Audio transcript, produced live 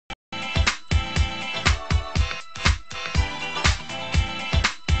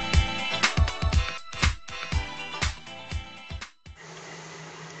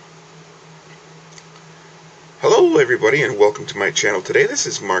Hello everybody and welcome to my channel. Today this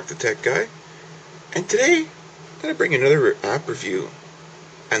is Mark the Tech Guy, and today I'm going to bring another app review,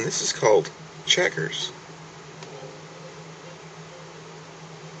 and this is called Checkers.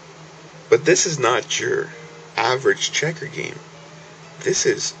 But this is not your average checker game. This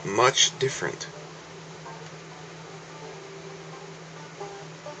is much different.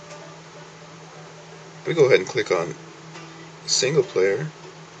 We go ahead and click on single player.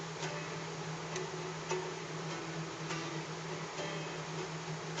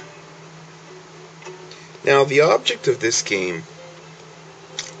 Now the object of this game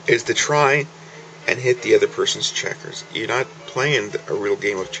is to try and hit the other person's checkers. You're not playing a real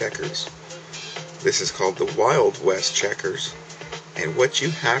game of checkers. This is called the Wild West checkers, and what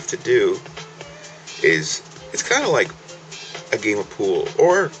you have to do is, it's kind of like a game of pool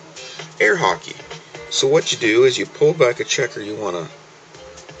or air hockey. So what you do is you pull back a checker you want to,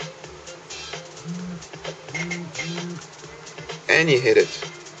 and you hit it.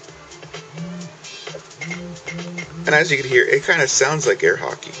 And as you can hear, it kind of sounds like air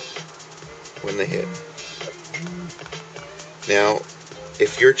hockey when they hit. Now,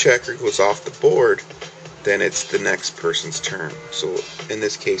 if your checker goes off the board, then it's the next person's turn. So in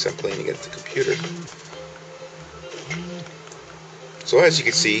this case, I'm playing against the computer. So as you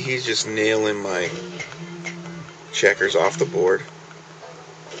can see, he's just nailing my checkers off the board.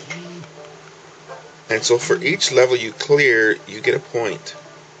 And so for each level you clear, you get a point.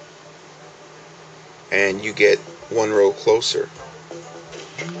 And you get one row closer.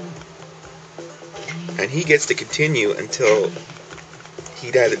 And he gets to continue until he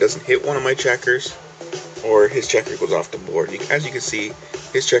either doesn't hit one of my checkers or his checker goes off the board. As you can see,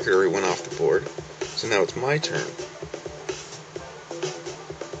 his checker already went off the board. So now it's my turn.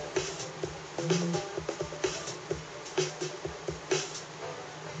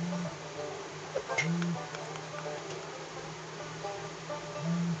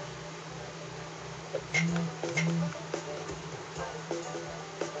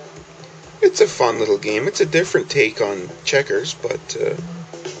 It's a fun little game. It's a different take on checkers, but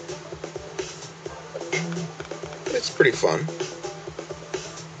it's pretty fun.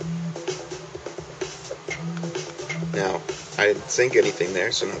 Now, I didn't sink anything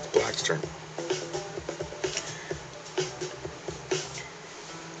there, so now it's Black's turn.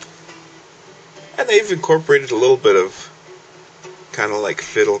 And they've incorporated a little bit of kind of like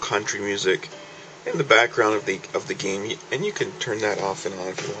fiddle country music in the background of the game, and you can turn that off and on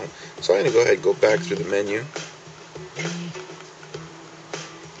if you want. So I'm going to go ahead and go back through the menu,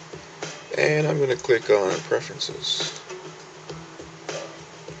 and I'm going to click on Preferences.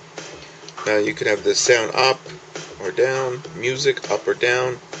 Now you can have the sound up or down, music up or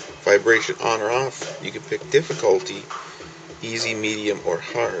down, vibration on or off. You can pick difficulty, easy, medium, or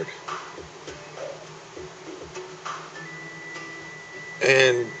hard.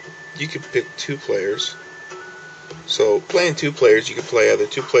 And you can pick 2 players. So playing 2 players, you can play either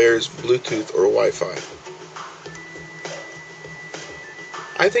 2 players, Bluetooth, or Wi-Fi.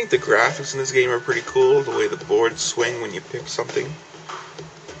 I think the graphics in this game are pretty cool, the way the boards swing when you pick something.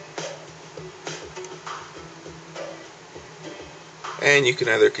 And you can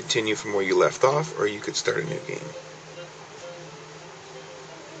either continue from where you left off, or you could start a new game.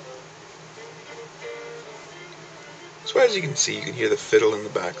 So as you can see, you can hear the fiddle in the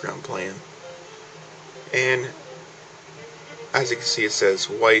background playing. And as you can see, it says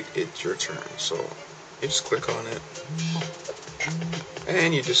white, it's your turn. So you just click on it,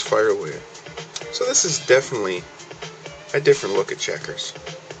 and you just fire away. So this is definitely a different look at checkers.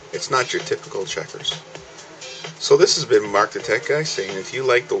 It's not your typical checkers. So this has been Mark the Tech Guy saying, if you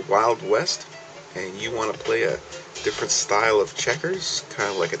like the Wild West and you want to play a different style of checkers, kind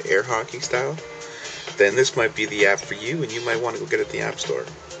of like an air hockey style, then this might be the app for you, and you might want to go get it at the App Store.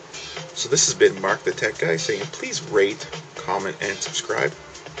 So this has been Mark the Tech Guy saying, please rate, comment, and subscribe.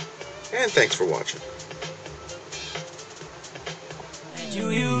 And thanks for watching.